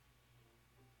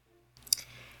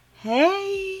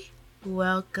Hey,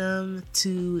 welcome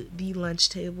to the lunch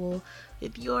table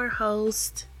with your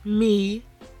host, me,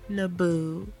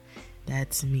 Naboo.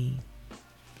 That's me.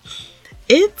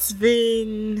 It's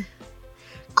been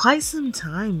quite some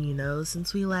time,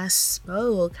 since we last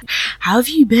spoke. How have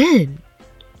you been?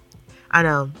 I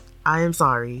know, I am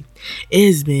sorry. It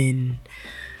has been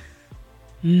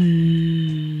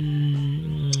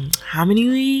how many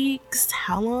weeks?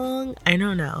 How long? I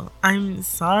don't know. I'm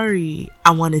sorry. I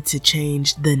wanted to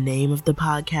change the name of the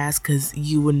podcast because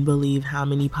you wouldn't believe how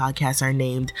many podcasts are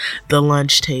named The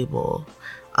Lunch Table.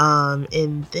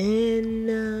 And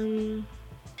then,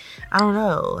 I don't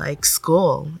know, like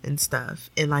school and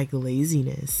stuff and like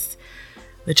laziness,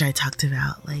 which I talked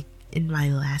about like in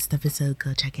my last episode.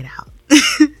 Go check it out.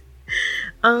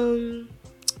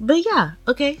 But yeah,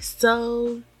 okay,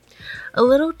 so a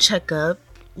little checkup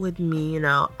with me,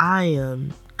 I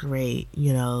am great,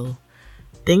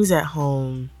 things at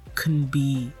home couldn't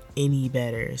be any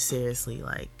better, seriously,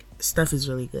 like, stuff is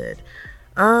really good.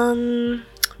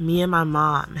 Me and my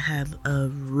mom had a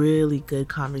really good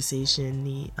conversation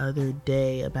the other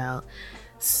day about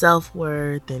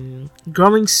self-worth and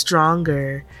growing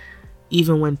stronger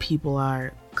even when people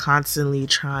are constantly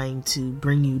trying to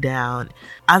bring you down.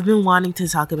 I've been wanting to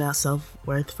talk about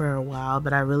self-worth for a while,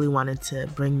 but I really wanted to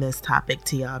bring this topic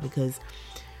to y'all because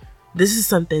this is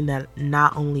something that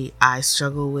not only I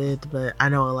struggle with, but I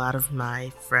know a lot of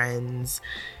my friends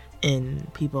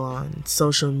and people on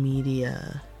social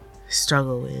media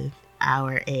struggle with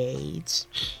our age.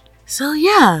 So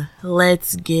yeah,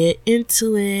 let's get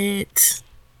into it.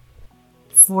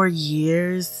 For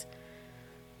years,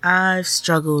 I've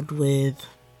struggled with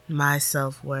my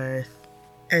self-worth.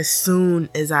 As soon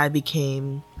as I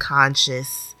became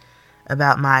conscious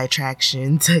about my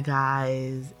attraction to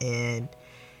guys and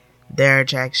their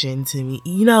attraction to me,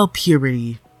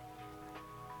 puberty.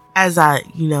 As I,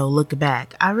 look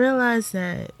back, I realized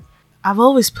that I've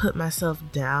always put myself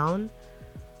down,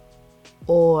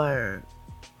 or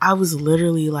I was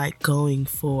literally like going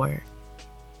for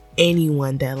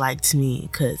anyone that liked me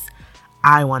because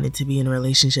I wanted to be in a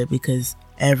relationship because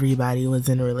everybody was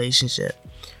in a relationship.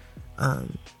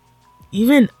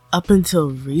 Even up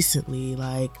until recently,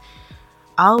 like,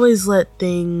 I always let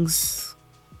things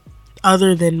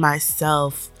other than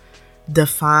myself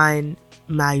define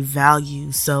my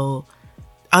value. So,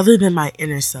 other than my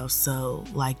inner self, so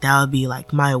like that would be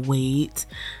like my weight,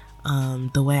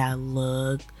 the way I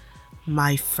look,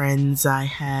 my friends I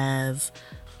have.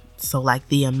 So, like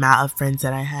the amount of friends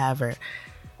that I have, or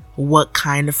what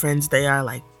kind of friends they are.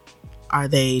 Like, are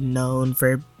they known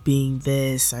for being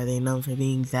this? Are they known for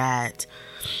being that?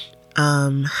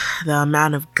 The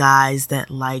amount of guys that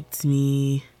liked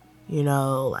me,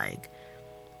 like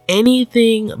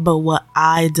anything but what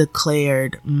I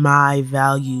declared my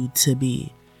value to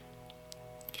be.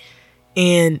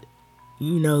 And,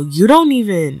 you don't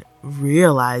even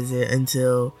realize it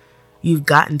until you've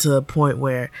gotten to a point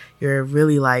where you're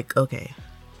really like, okay,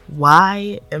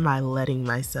 why am I letting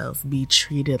myself be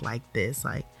treated like this?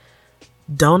 Like,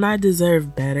 don't I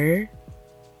deserve better?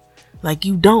 Like,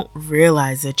 you don't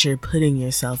realize that you're putting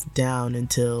yourself down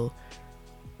until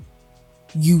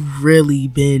you've really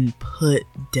been put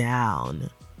down.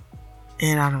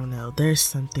 And I don't know, there's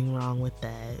something wrong with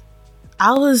that.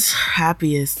 I was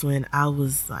happiest when I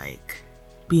was like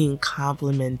being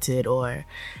complimented, or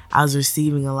I was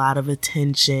receiving a lot of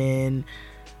attention,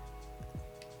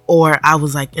 or I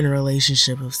was like in a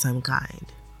relationship of some kind.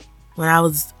 When I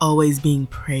was always being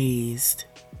praised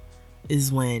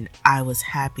is when I was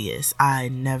happiest. I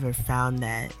never found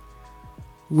that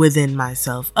within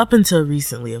myself, up until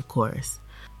recently, of course.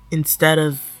 Instead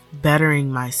of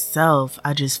bettering myself,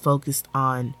 I just focused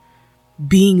on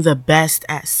being the best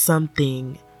at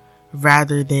something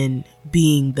rather than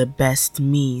being the best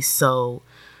me. So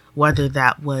whether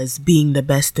that was being the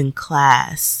best in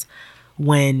class,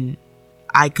 when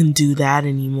I couldn't do that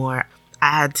anymore,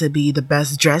 I had to be the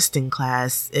best dressed in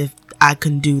class. If I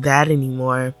couldn't do that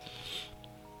anymore,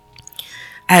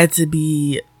 I had to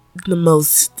be the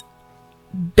most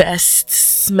best,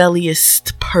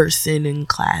 smelliest person in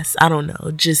class. I don't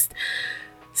know, just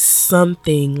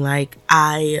something. Like,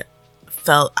 I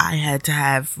felt I had to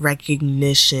have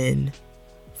recognition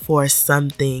for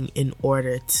something in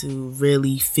order to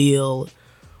really feel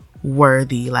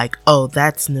worthy. Like, oh,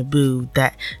 that's Naboo,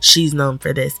 that she's known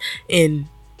for this. And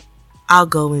I'll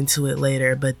go into it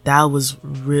later, but that was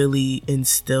really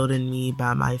instilled in me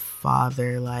by my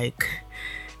father. Like,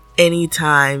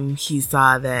 anytime he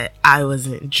saw that I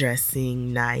wasn't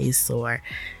dressing nice or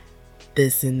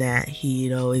this and that,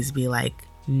 he'd always be like,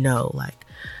 no, like,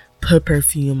 put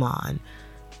perfume on,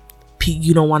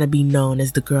 you don't want to be known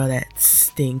as the girl that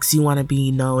stinks. You want to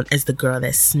be known as the girl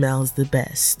that smells the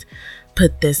best.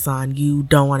 Put this on. You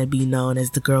don't want to be known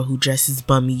as the girl who dresses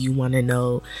bummy. You want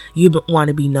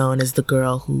to be known as the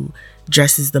girl who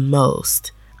dresses the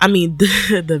most. I mean,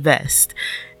 the best.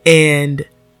 And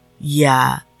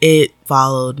yeah, it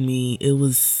followed me. It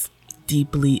was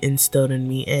deeply instilled in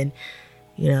me. And,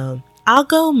 I'll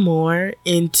go more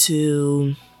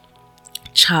into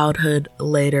childhood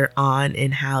later on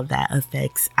and how that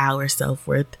affects our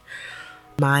self-worth,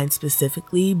 mine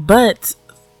specifically. But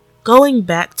going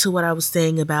back to what I was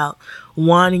saying about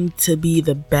wanting to be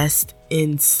the best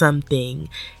in something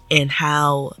and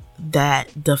how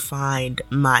that defined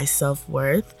my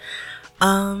self-worth,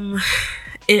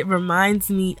 it reminds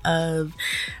me of,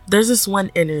 there's this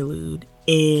one interlude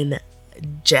in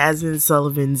Jasmine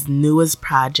Sullivan's newest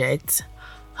project,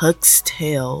 Hook's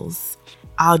Tales.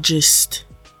 I'll just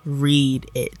read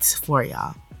it for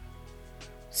y'all.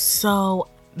 So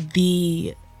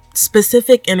the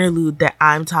specific interlude that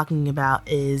I'm talking about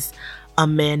is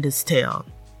Amanda's Tale.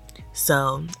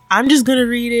 So I'm just gonna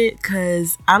read it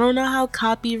because I don't know how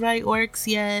copyright works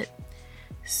yet.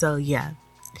 So yeah.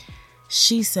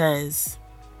 She says,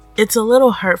 "It's a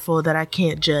little hurtful that I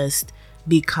can't just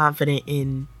be confident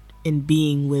in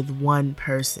being with one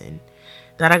person.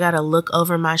 That I gotta look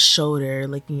over my shoulder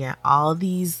looking at all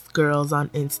these girls on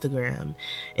Instagram.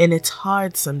 And it's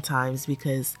hard sometimes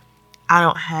because I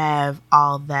don't have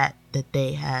all that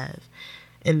they have.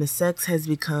 And the sex has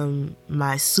become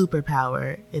my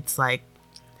superpower. It's like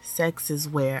sex is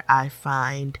where I'm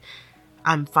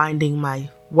finding my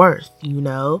worth,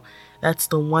 That's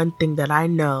the one thing that I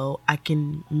know I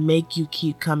can make you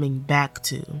keep coming back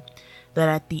to. That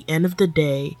at the end of the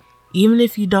day, even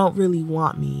if you don't really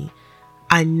want me,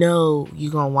 I know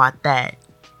you're gonna want that.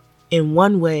 In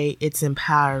one way, it's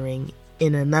empowering.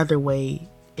 In another way,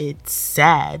 it's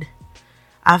sad.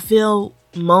 I feel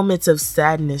moments of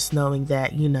sadness knowing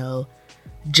that,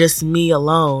 just me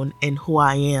alone and who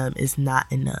I am is not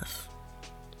enough."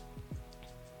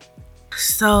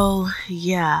 So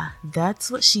yeah,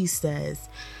 that's what she says.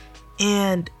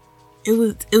 And it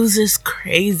was just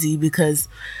crazy because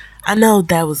I know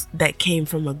that came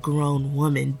from a grown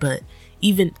woman, but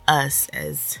even us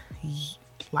as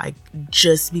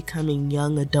just becoming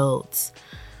young adults,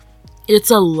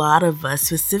 it's a lot of us,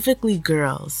 specifically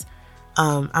girls.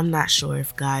 I'm not sure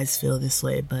if guys feel this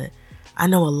way, but I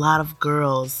know a lot of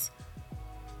girls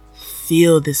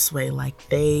feel this way, like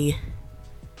they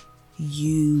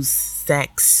use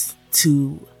sex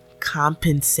to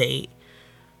compensate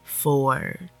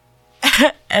for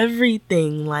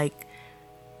everything. Like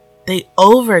they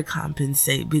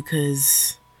overcompensate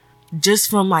because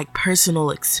just from personal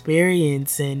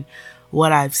experience and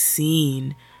what I've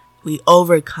seen, we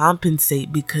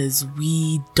overcompensate because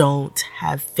we don't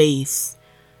have faith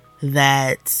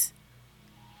that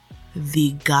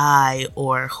the guy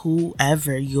or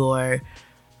whoever you're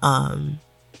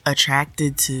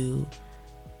attracted to,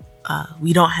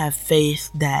 we don't have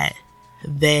faith that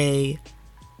they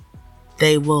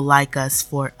will like us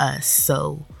for us.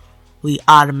 So we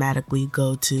automatically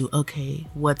go to, okay,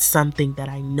 what's something that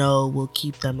I know will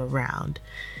keep them around?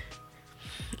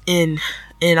 In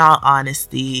all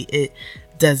honesty, it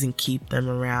doesn't keep them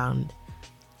around.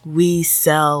 We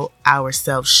sell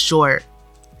ourselves short,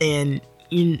 and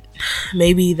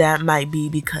maybe that might be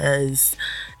because,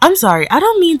 I'm sorry, I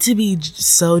don't mean to be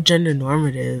so gender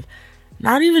normative.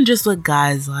 Not even just what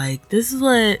guys like. This is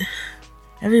what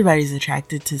everybody's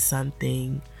attracted to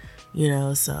something,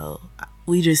 so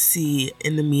we just see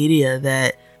in the media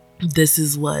that this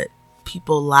is what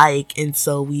people like, and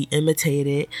so we imitate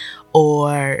it.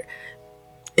 Or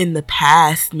in the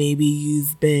past, maybe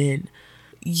you've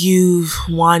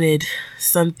wanted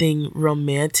something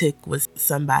romantic with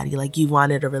somebody, like you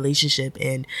wanted a relationship,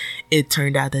 and it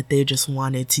turned out that they just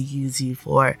wanted to use you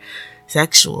for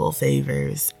sexual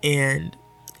favors, and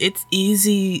it's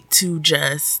easy to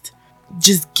just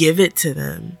give it to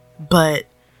them. But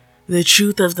the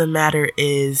truth of the matter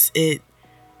is, it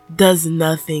does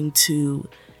nothing to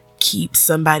keep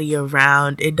somebody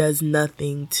around. It does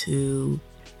nothing to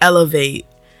elevate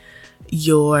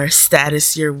your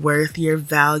status, your worth, your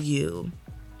value.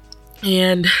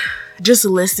 And just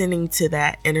listening to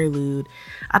that interlude,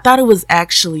 I thought it was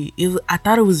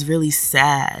really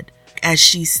sad, as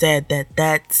she said that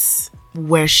that's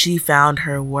where she found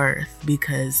her worth,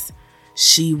 because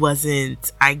she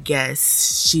wasn't, I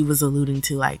guess she was alluding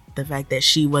to the fact that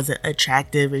she wasn't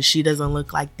attractive and she doesn't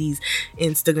look like these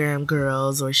Instagram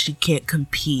girls, or she can't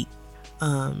compete.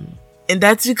 And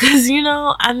that's because,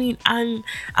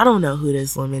 I don't know who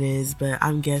this woman is, but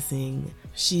I'm guessing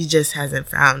she just hasn't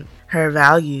found her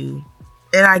value.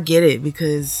 And I get it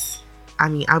because, I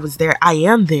mean, I was there. I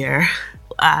am there.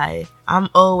 I'm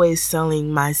always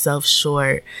selling myself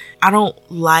short. I don't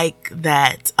like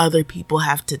that other people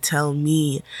have to tell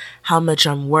me how much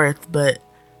I'm worth, but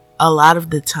a lot of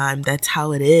the time that's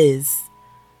how it is.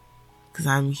 Because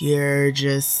I'm here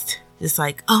just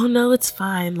like, oh no, it's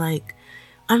fine. Like,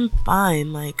 I'm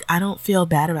fine. Like, I don't feel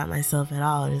bad about myself at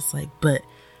all. And it's like, but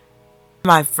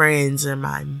my friends or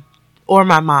my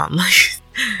mom, like,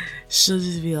 she'll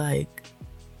just be like,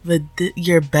 but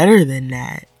you're better than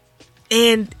that.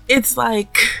 And it's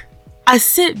like, I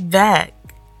sit back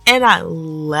and I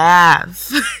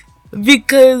laugh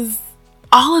because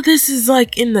all of this is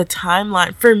like in the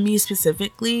timeline for me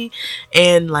specifically,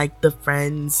 and like the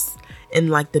friends and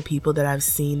like the people that I've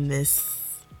seen this,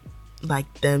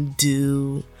 like them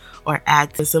do or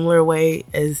act a similar way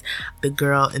as the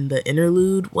girl in the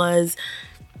interlude was.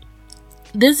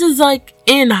 This is like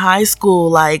in high school.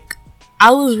 Like,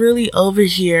 I was really over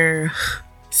here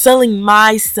selling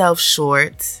myself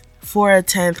short for a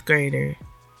 10th grader,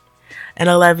 an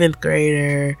 11th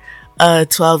grader, a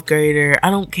 12th grader. I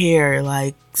don't care.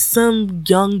 Like, some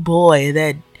young boy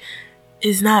that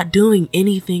is not doing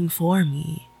anything for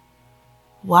me.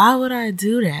 Why would I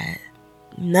do that?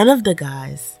 None of the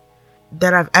guys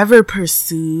that I've ever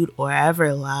pursued or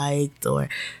ever liked or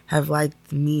have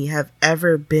liked me have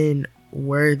ever been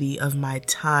worthy of my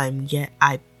time, yet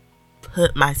I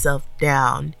put myself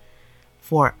down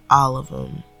for all of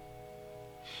them.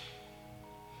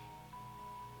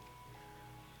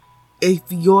 If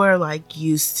you're like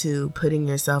used to putting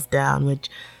yourself down, which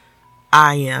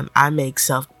I am, I make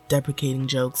self-deprecating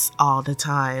jokes all the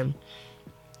time.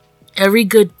 Every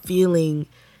good feeling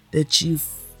that you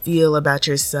feel about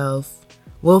yourself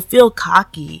will feel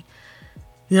cocky.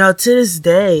 You know, to this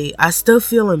day, I still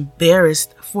feel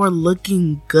embarrassed for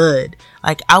looking good.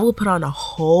 Like, I will put on a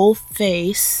whole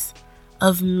face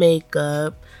of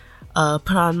makeup,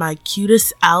 put on my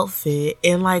cutest outfit,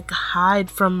 and like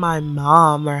hide from my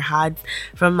mom or hide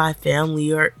from my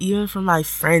family or even from my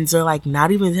friends, or like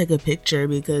not even take a picture,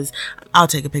 because I'll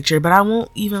take a picture, but I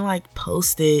won't even like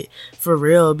post it for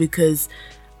real because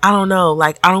I don't know,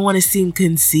 like I don't want to seem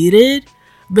conceited,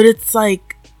 but it's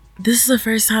like this is the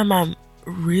first time I'm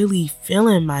really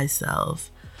feeling myself.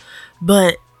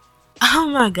 But oh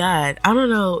my God, I don't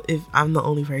know if I'm the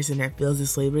only person that feels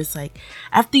this way, but it's like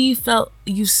after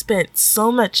you spent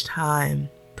so much time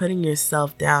putting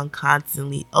yourself down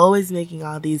constantly, always making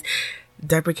all these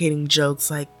deprecating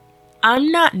jokes, like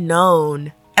I'm not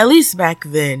known, at least back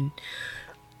then,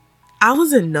 I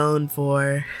wasn't known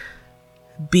for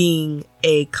being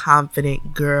a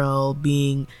confident girl,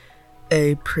 being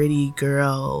a pretty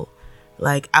girl.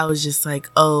 Like, I was just like,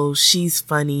 oh, she's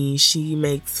funny, she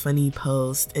makes funny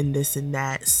posts and this and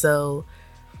that. So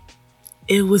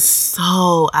it was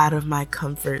so out of my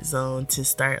comfort zone to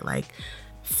start like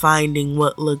finding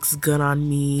what looks good on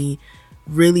me,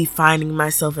 really finding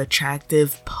myself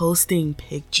attractive, posting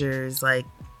pictures. Like,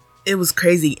 it was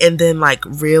crazy. And then like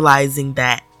realizing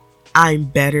that I'm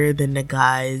better than the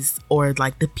guys or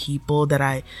like the people that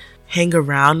I hang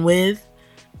around with.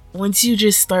 Once you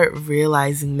just start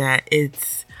realizing that,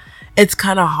 it's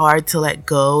kind of hard to let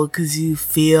go because you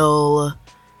feel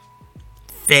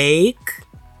fake.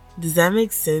 Does that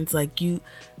make sense? Like you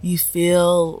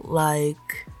feel like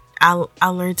I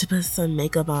learned to put some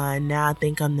makeup on, now I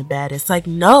think I'm the baddest. Like,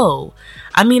 no,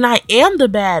 I mean, I am the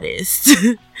baddest,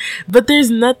 but there's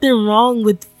nothing wrong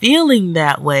with feeling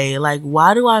that way. Like,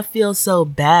 why do I feel so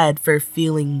bad for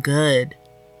feeling good?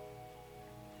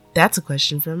 That's a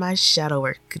question for my shadow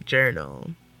work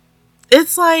journal.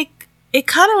 It's like, it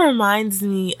kind of reminds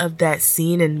me of that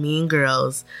scene in Mean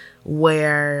Girls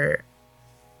where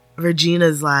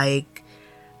Regina's like,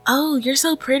 oh, you're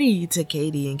so pretty to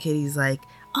Katie. And Katie's like,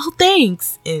 oh,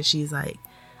 thanks. And she's like,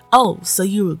 oh, so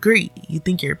you agree. You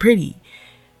think you're pretty.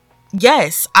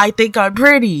 Yes, I think I'm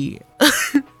pretty.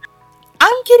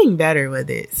 I'm getting better with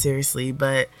it, seriously.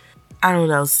 But I don't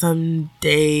know, some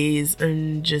days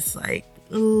I'm just like,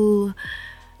 ooh,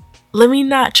 let me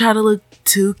not try to look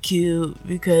too cute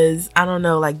because I don't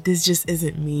know, like this just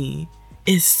isn't me.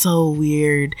 It's so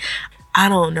weird. I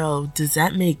don't know. Does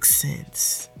that make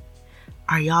sense?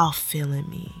 Are y'all feeling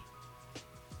me?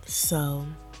 So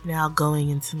now going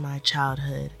into my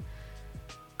childhood,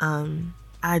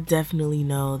 I definitely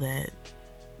know that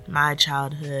my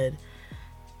childhood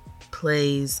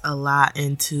plays a lot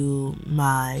into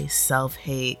my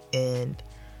self-hate and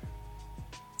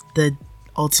the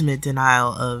ultimate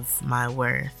denial of my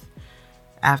worth.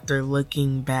 After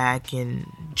looking back and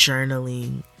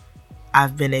journaling,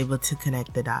 I've been able to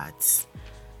connect the dots.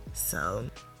 So,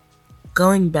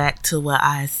 going back to what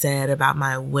I said about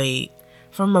my weight,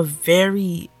 from a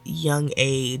very young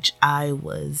age, I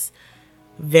was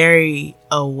very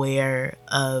aware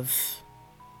of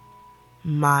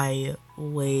my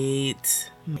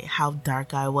weight, how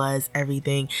dark I was,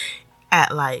 everything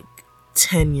at like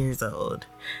 10 years old.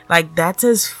 Like, that's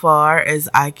as far as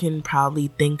I can probably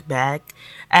think back.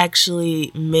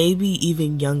 Actually, maybe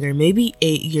even younger, maybe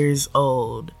 8 years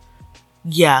old.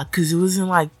 Yeah, because it was in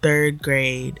like 3rd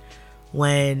grade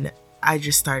when I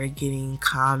just started getting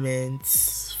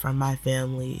comments from my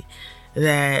family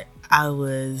that I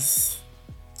was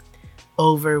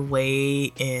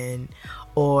overweight, and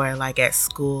or like at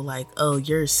school, like, oh,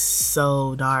 you're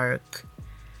so dark.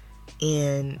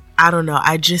 And I don't know,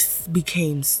 I just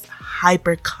became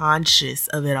hyper conscious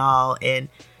of it all, and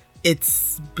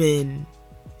it's been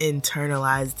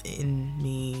internalized in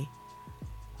me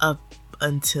up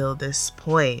until this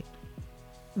point.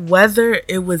 Whether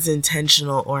it was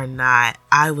intentional or not,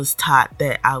 I was taught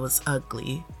that I was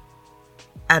ugly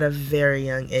at a very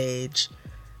young age.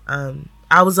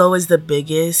 I was always the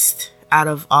biggest out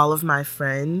of all of my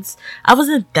friends. I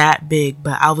wasn't that big,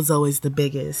 but I was always the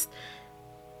biggest.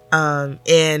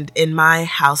 And in my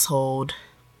household,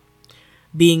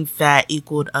 being fat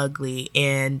equaled ugly.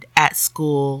 And at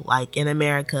school, like in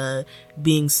America,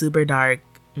 being super dark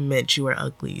meant you were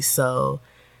ugly. So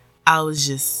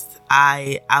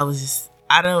I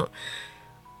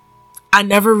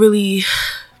never really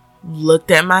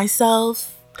looked at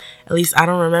myself. At least I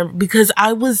don't remember, because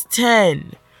I was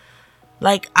 10.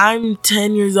 Like, I'm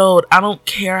 10 years old. I don't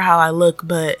care how I look,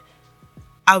 but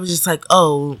I was just like,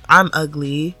 oh, I'm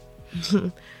ugly.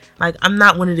 Like, I'm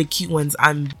not one of the cute ones.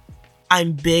 I'm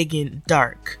big and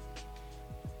dark.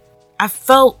 I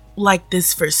felt like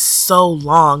this for so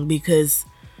long because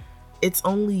it's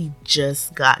only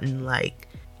just gotten like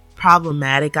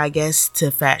problematic, I guess,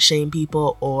 to fat shame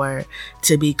people or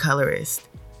to be colorist.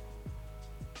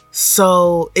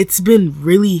 So it's been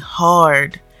really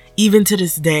hard, even to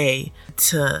this day,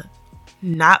 to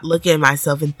not look at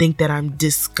myself and think that I'm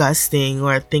disgusting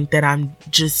or think that I'm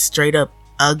just straight up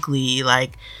ugly.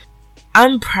 Like,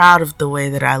 I'm proud of the way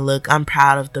that I look. I'm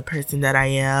proud of the person that I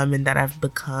am and that I've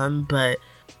become, but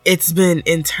it's been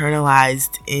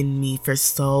internalized in me for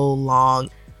so long.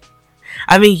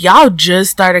 I mean, y'all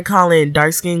just started calling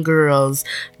dark-skinned girls,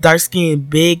 dark-skinned,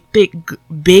 big,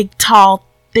 tall,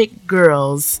 thick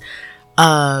girls,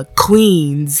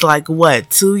 queens, like what,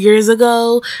 2 years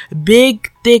ago? Big,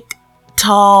 thick,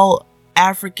 tall,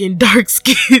 African dark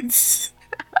skins.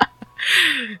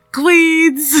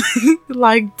 Queens,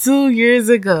 like 2 years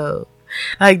ago.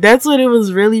 Like, that's when it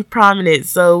was really prominent.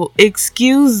 So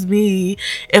excuse me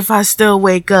if I still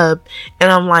wake up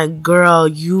and I'm like, girl,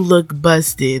 you look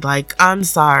busted. Like, I'm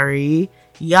sorry,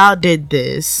 y'all did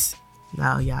this.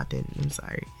 No, y'all didn't. I'm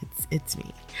sorry. It's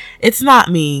me. It's not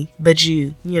me, but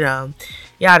you know,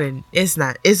 y'all didn't.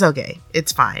 It's okay.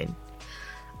 It's fine.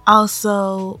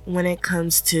 Also, when it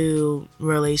comes to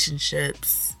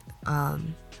relationships,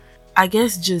 I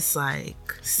guess just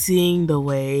like seeing the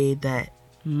way that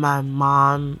my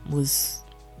mom was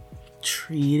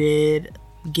treated,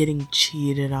 getting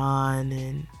cheated on,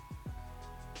 and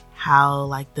how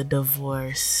like the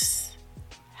divorce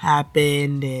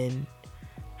happened and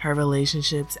her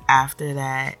relationships after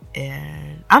that.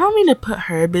 And I don't mean to put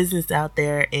her business out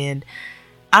there, and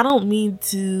I don't mean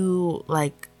to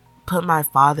like put my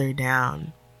father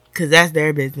down, because that's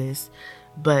their business,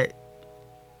 but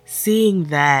seeing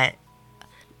that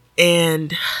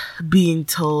and being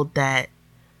told that,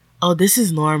 oh, this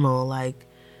is normal, like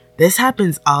this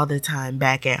happens all the time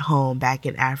back at home, back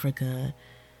in Africa,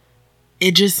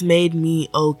 it just made me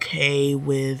okay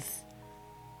with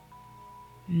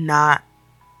not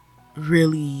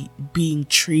really being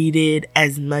treated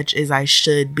as much as I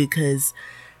should, because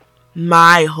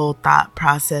my whole thought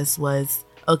process was,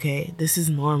 okay, this is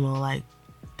normal, like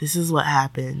this is what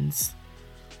happens.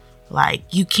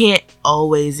 Like, you can't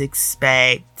always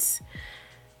expect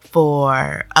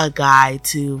for a guy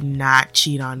to not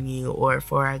cheat on you, or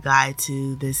for a guy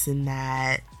to this and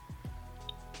that,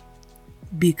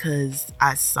 because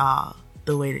I saw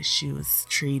the way that she was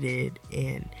treated.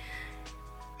 And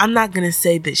I'm not gonna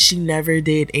say that she never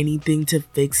did anything to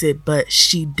fix it, but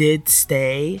she did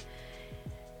stay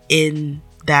in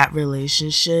that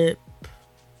relationship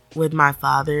with my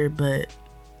father. But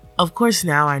of course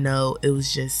now I know it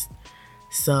was just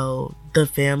so the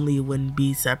family wouldn't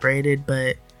be separated.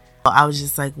 But I was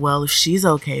just like, well, if she's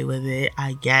okay with it,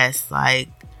 I guess, like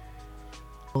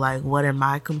what am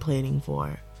I complaining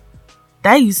for?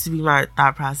 That used to be my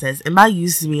thought process. And by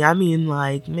used to be, I mean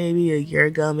like maybe a year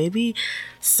ago, maybe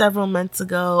several months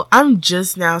ago. I'm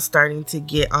just now starting to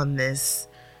get on this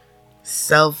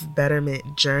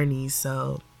self-betterment journey.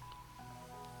 So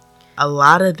a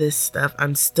lot of this stuff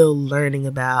I'm still learning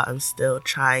about. I'm still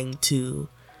trying to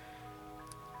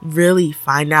really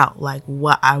find out like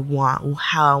what I want,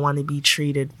 how I want to be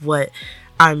treated, what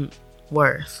I'm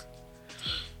worth.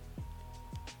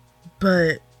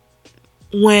 But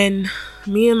when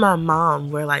me and my mom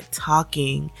were like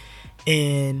talking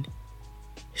and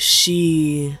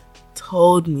she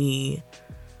told me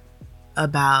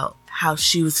about how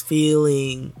she was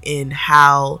feeling and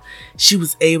how she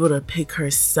was able to pick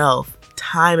herself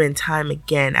time and time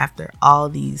again after all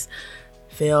these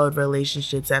failed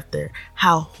relationships, after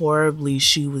how horribly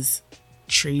she was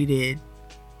treated,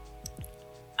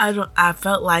 I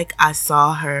felt like I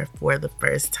saw her for the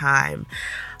first time.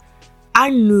 I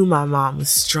knew my mom was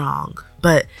strong,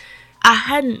 but I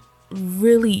hadn't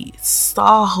really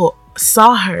saw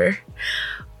her,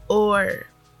 or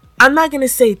I'm not going to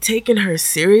say taken her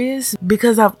serious,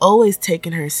 because I've always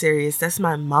taken her serious. That's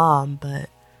my mom, but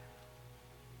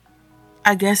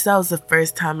I guess that was the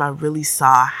first time I really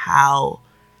saw how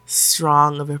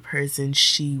strong of a person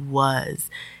she was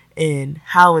and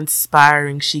how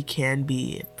inspiring she can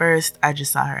be. At first, I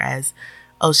just saw her as,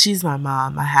 oh, she's my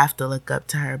mom, I have to look up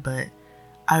to her, but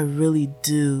I really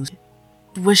do.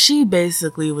 What she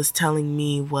basically was telling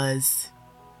me was,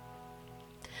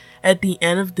 at the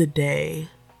end of the day,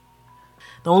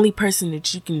 the only person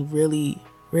that you can really,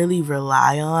 really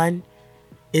rely on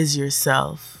is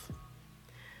yourself.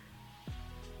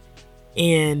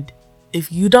 And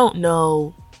if you don't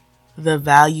know the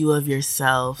value of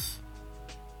yourself,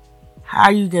 how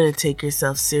are you going to take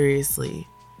yourself seriously?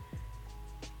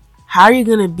 How are you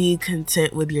going to be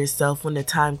content with yourself when the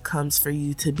time comes for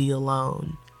you to be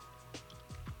alone?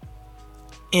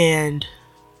 And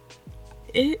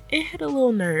it hit a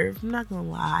little nerve, I'm not going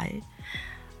to lie.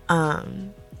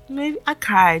 Maybe I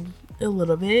cried a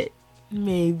little bit.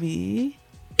 Maybe.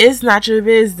 It's not your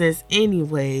business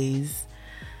anyways.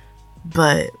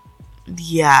 But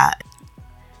yeah,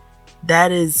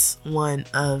 that is one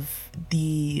of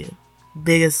the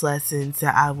biggest lessons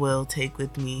that I will take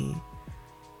with me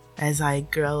as I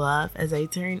grow up, as I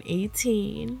turn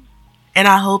 18. And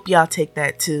I hope y'all take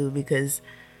that too, because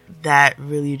that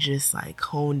really just like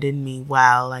honed in me.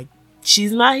 Wow, like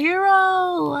she's my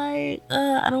hero. Like,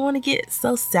 I don't want to get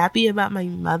so sappy about my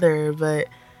mother, but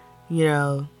you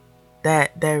know,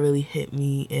 that really hit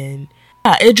me, and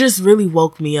yeah, it just really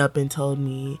woke me up and told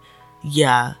me,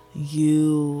 yeah,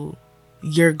 you're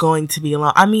going to be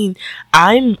alone. I mean,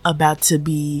 I'm about to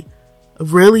be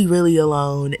really, really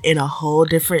alone in a whole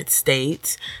different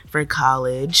state for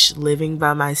college, living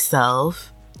by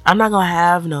myself. I'm not gonna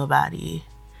have nobody,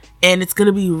 and it's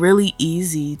gonna be really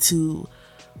easy to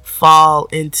fall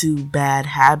into bad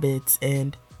habits,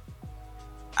 and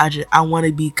I want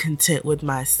to be content with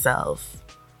myself.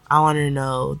 I want to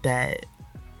know that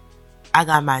I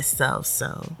got myself.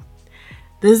 So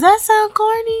does that sound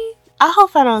corny? I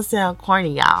hope I don't sound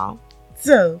corny, y'all.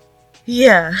 So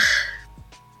yeah,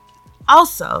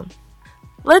 also,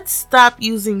 let's stop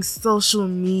using social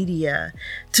media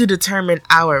to determine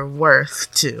our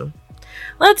worth too.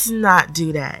 Let's not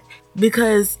do that,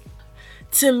 because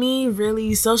to me,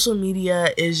 really, social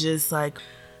media is just like,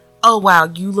 oh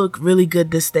wow, you look really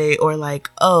good this day, or like,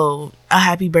 oh, a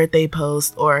happy birthday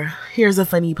post, or here's a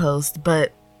funny post,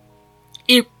 but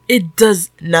it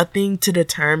does nothing to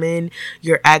determine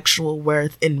your actual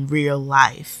worth in real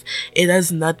life. It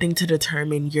does nothing to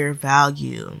determine your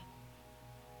value.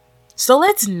 So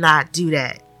let's not do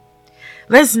that.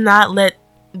 Let's not let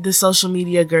the social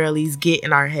media girlies get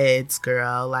in our heads,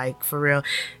 girl. Like, for real.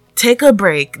 Take a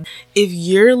break. If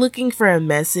you're looking for a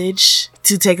message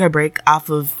to take a break off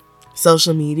of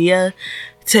social media,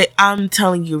 I'm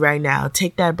telling you right now,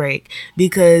 take that break,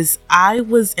 because I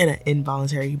was in an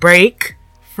involuntary break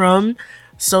from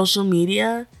social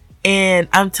media, and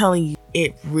I'm telling you,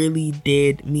 it really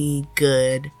did me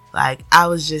good. Like, I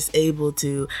was just able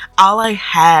to, all I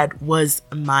had was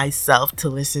myself to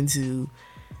listen to,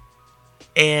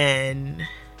 and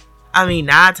I mean,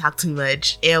 now I talk too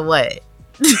much, and what?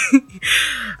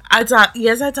 I talk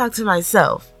to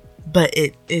myself, but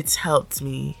it's helped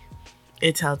me.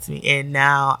 It's helped me, and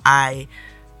now I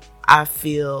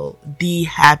feel the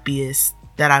happiest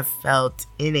that I've felt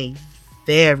in a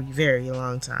very, very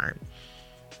long time.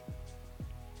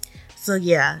 So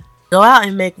yeah, go out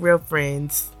and make real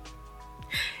friends.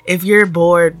 If you're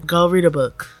bored, go read a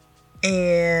book,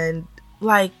 and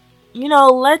like, you know,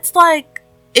 let's like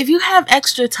if you have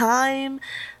extra time,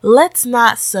 let's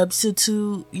not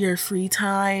substitute your free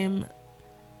time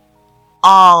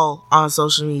all on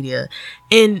social media.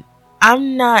 And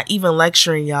I'm not even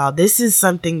lecturing y'all. This is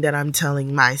something that I'm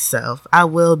telling myself. I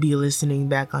will be listening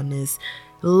back on this.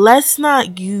 Let's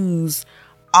not use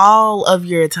all of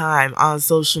your time on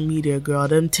social media, girl.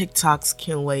 Them TikToks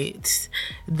can't wait.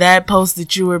 That post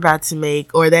that you were about to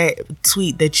make, or that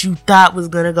tweet that you thought was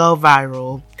gonna go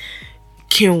viral,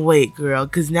 can't wait, girl.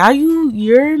 Because now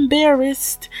you're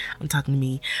embarrassed. I'm talking to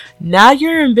me. Now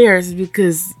you're embarrassed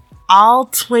because all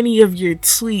 20 of your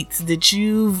tweets that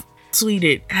you've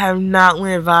tweeted have not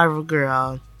went viral,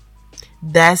 girl.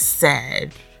 That's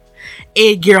sad.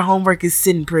 And your homework is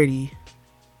sitting pretty,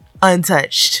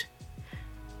 untouched.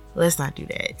 Let's not do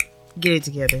that. Get it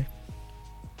together.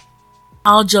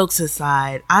 All jokes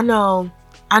aside, I know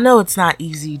it's not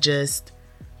easy just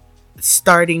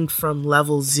starting from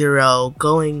level 0,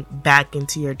 going back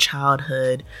into your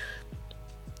childhood,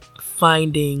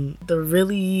 finding the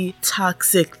really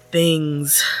toxic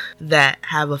things that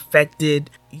have affected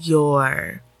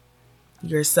your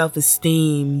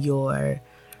self-esteem, your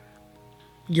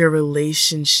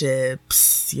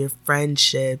relationships, your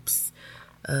friendships,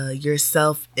 your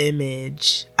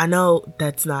self-image. I know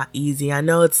that's not easy. I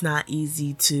know it's not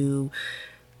easy to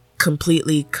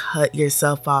completely cut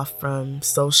yourself off from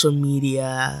social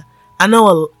media. I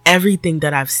know everything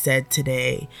that I've said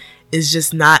today is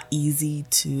just not easy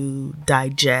to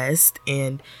digest,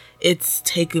 and it's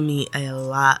taken me a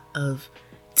lot of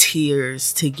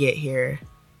tears to get here.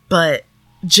 But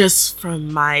just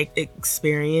from my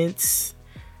experience,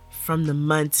 from the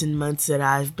months and months that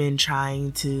I've been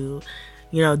trying to,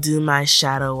 do my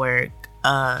shadow work,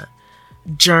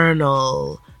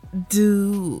 journal,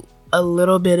 do a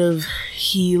little bit of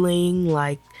healing,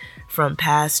 like from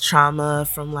past trauma,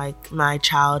 from like my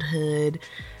childhood.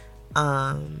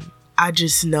 I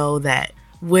just know that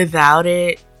without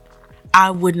it,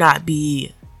 I would not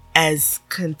be as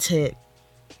content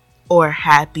or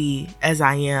happy as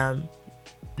I am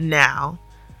now.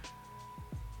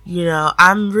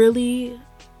 I'm really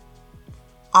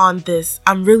on this.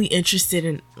 I'm really interested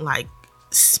in like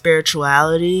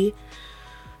spirituality.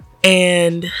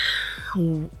 And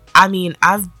I mean,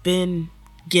 I've been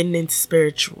getting into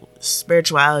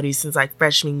spirituality since like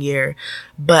freshman year,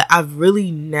 but I've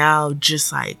really now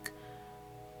just like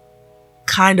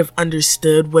kind of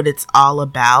understood what it's all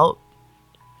about.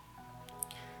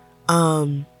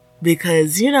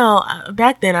 Because,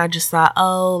 back then I just thought,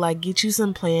 get you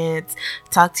some plants,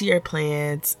 talk to your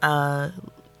plants,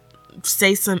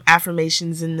 say some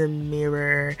affirmations in the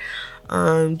mirror,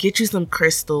 get you some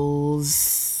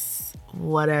crystals,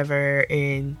 whatever,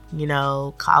 and,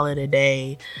 call it a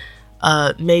day.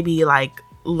 Maybe like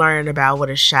learn about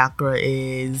what a chakra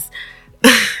is,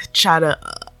 try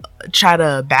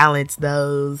to balance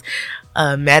those,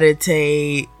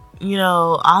 meditate,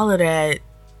 all of that.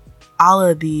 All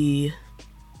of the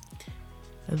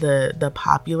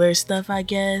popular stuff, I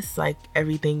guess, like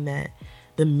everything that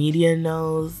the media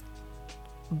knows.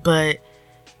 But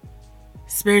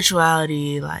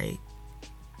spirituality, like,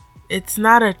 it's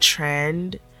not a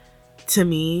trend to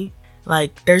me.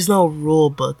 Like, there's no rule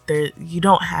book. You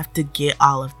don't have to get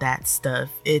all of that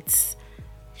stuff. It's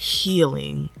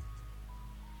healing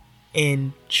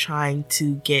and trying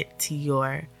to get to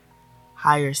your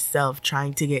higher self,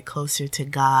 trying to get closer to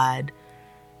God.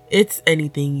 It's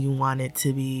anything you want it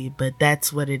to be, but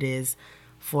that's what it is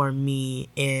for me.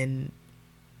 And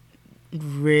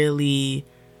really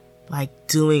like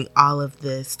doing all of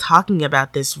this, talking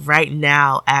about this right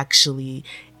now actually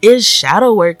is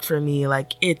shadow work for me.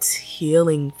 Like, it's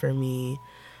healing for me.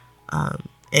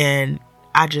 And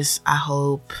I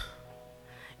hope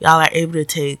y'all are able to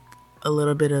take a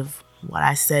little bit of what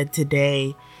I said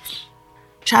today,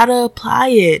 try to apply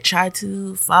it, try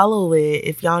to follow it.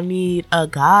 If y'all need a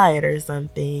guide or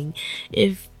something,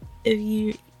 if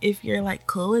you're like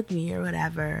cool with me or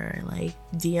whatever, like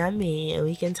DM me and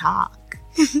we can talk.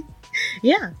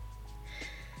 Yeah.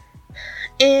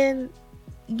 And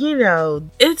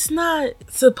it's not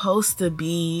supposed to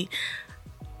be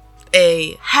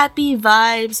a happy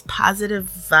vibes,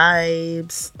 positive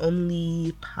vibes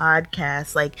only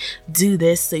podcast. Like, do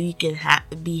this so you can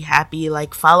be happy.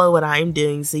 Like, follow what I'm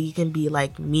doing so you can be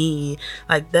like me.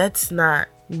 Like, that's not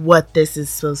what this is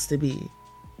supposed to be.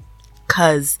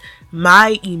 'Cause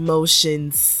my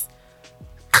emotions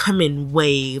come in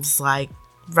waves. Like,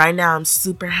 right now I'm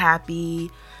super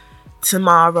happy.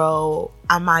 Tomorrow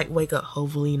I might wake up,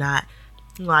 hopefully not,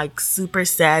 like super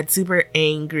sad, super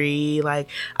angry. Like,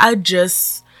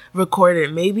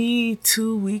 recorded maybe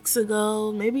 2 weeks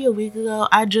ago, maybe a week ago.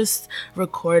 I just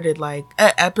recorded like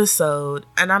an episode,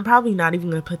 and I'm probably not even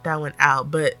gonna put that one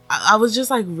out, but I was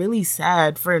just like really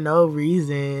sad for no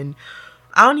reason.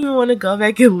 I don't even want to go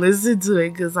back and listen to it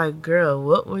because, like, girl,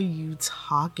 what were you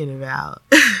talking about?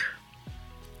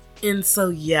 And so,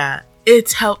 yeah,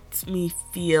 it's helped me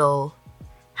feel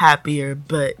happier,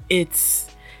 but it's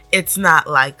not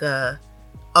like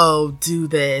oh, do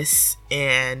this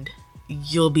and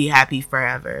you'll be happy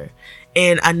forever.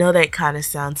 And I know that kind of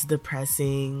sounds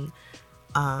depressing,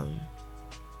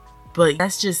 but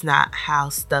that's just not how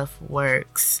stuff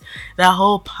works. That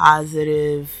whole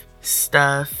positive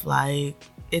stuff, like,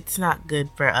 it's not good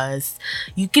for us.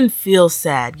 You can feel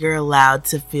sad. You're allowed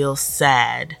to feel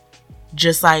sad.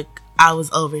 Just like I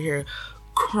was over here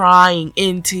crying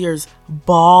in tears,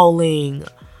 bawling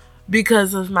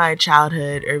because of my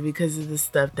childhood or because of the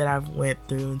stuff that I've went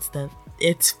through and stuff.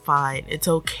 It's fine. It's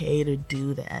okay to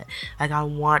do that. Like, I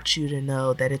want you to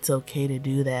know that it's okay to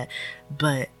do that.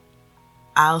 But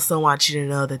I also want you to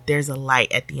know that there's a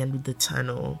light at the end of the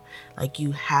tunnel. Like,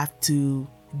 you have to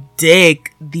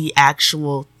dig the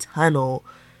actual tunnel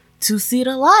to see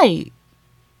the light.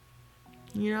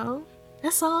 You know?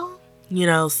 That's all. You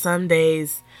know, some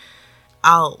days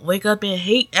I'll wake up and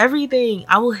hate everything.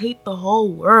 I will hate the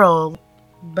whole world.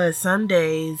 But some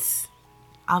days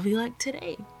I'll be like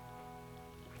today.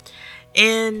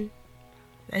 And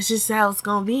that's just how it's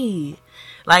gonna be.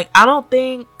 Like, I don't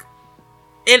think,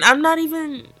 and I'm not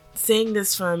even saying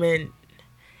this from an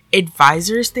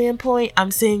advisor standpoint.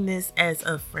 I'm saying this as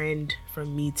a friend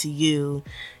from me to you.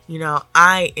 You know,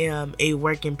 I am a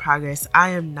work in progress.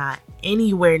 I am not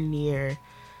anywhere near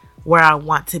where I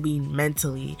want to be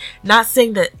mentally. Not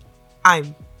saying that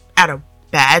I'm at a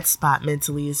bad spot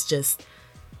mentally. It's just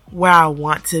where I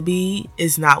want to be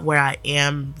is not where I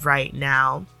am right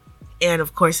now. And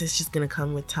of course, it's just going to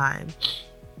come with time.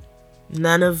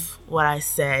 None of what I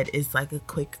said is like a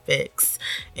quick fix.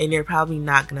 And you're probably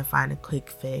not going to find a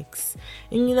quick fix.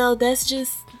 And you know, that's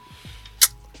just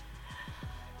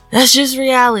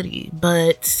reality.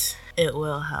 But it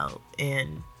will help.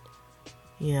 And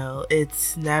you know,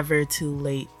 it's never too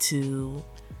late to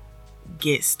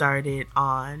get started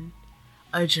on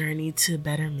a journey to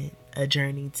betterment, a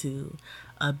journey to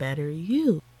a better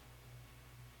you.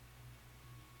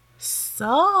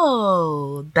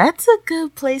 So, that's a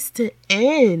good place to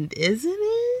end, isn't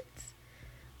it?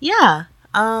 Yeah.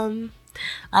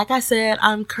 Like I said,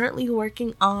 I'm currently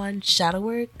working on shadow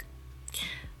work.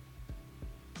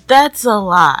 That's a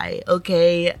lie,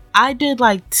 okay? I did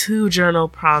like 2 journal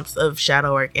prompts of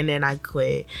shadow work and then I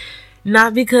quit.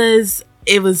 Not because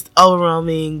it was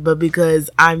overwhelming, but because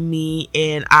I'm me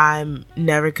and I'm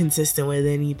never consistent with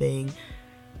anything.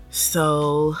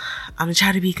 So I'm gonna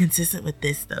try to be consistent with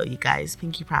this though, you guys.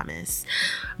 Pinky promise.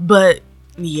 But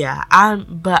yeah,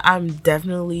 I'm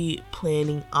definitely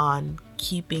planning on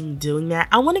keeping doing that.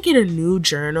 I want to get a new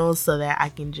journal so that I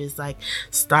can just like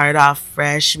start off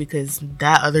fresh, because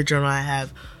that other journal I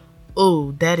have,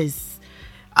 oh, that is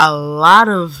a lot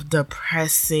of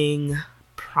depressing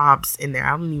prompts in there.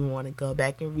 I don't even want to go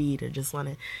back and read. I just want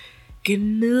to get a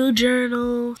new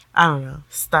journal. I don't know.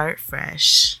 Start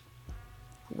fresh.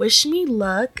 Wish me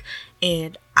luck,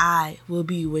 and I will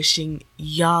be wishing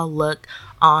y'all luck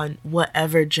on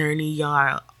whatever journey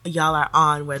y'all are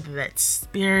on, whether that's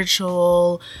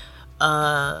spiritual,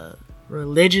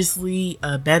 religiously,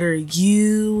 a better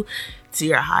you, to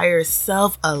your higher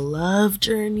self, a love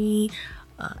journey,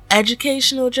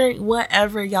 educational journey,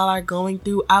 whatever y'all are going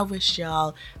through. I wish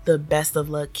y'all the best of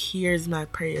luck. Here's my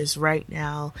prayers right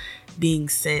now being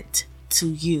sent to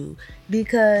you,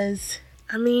 because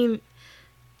I mean,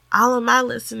 all of my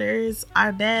listeners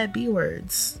are bad B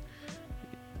words.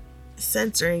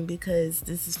 Censoring because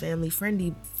this is family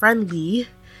friendly,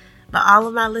 but all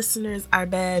of my listeners are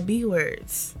bad B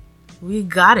words. We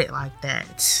got it like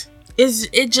that.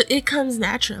 It comes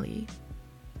naturally.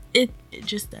 It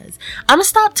just does. I'm gonna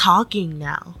stop talking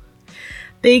now.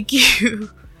 Thank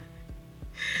you.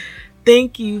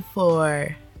 Thank you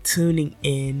for tuning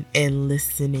in and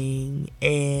listening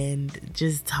and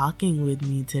just talking with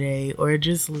me today, or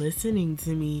just listening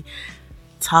to me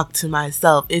talk to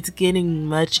myself. It's getting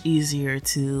much easier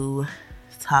to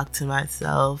talk to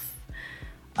myself.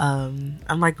 I'm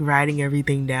like writing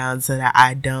everything down so that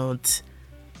I don't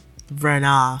run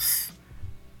off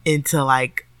into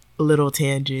like little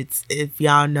tangents. If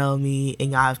y'all know me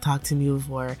and y'all have talked to me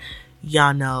before,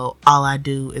 y'all know all I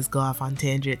do is go off on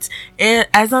tangents. And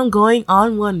as I'm going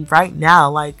on one right now,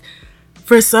 like,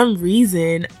 for some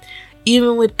reason,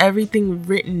 even with everything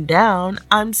written down,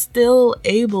 I'm still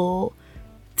able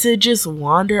to just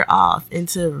wander off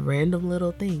into random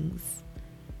little things.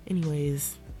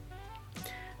 Anyways,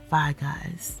 bye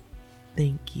guys.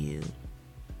 Thank you.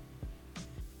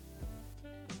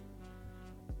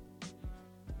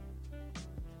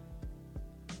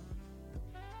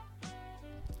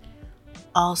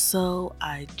 Also,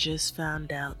 I just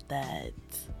found out that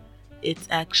it's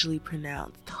actually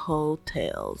pronounced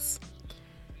hotels.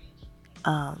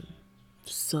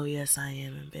 So yes, I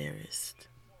am embarrassed.